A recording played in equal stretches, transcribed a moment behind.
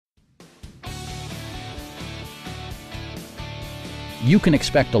you can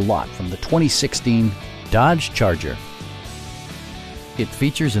expect a lot from the 2016 Dodge Charger. It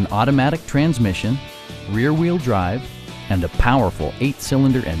features an automatic transmission, rear-wheel drive, and a powerful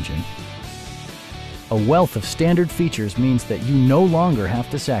 8-cylinder engine. A wealth of standard features means that you no longer have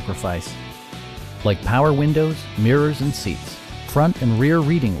to sacrifice, like power windows, mirrors and seats, front and rear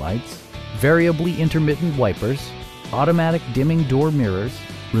reading lights, variably intermittent wipers, automatic dimming door mirrors,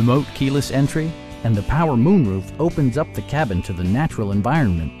 remote keyless entry, and the power moonroof opens up the cabin to the natural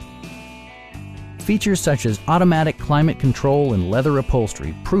environment. Features such as automatic climate control and leather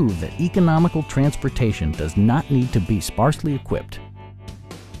upholstery prove that economical transportation does not need to be sparsely equipped.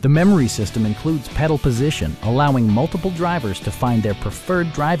 The memory system includes pedal position, allowing multiple drivers to find their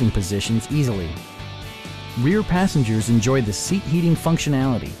preferred driving positions easily. Rear passengers enjoy the seat heating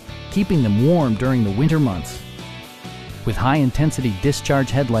functionality, keeping them warm during the winter months. With high-intensity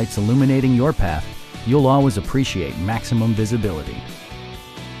discharge headlights illuminating your path, you'll always appreciate maximum visibility.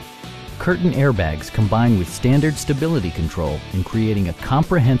 Curtain airbags combine with standard stability control in creating a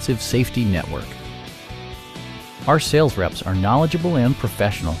comprehensive safety network. Our sales reps are knowledgeable and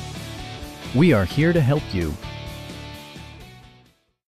professional. We are here to help you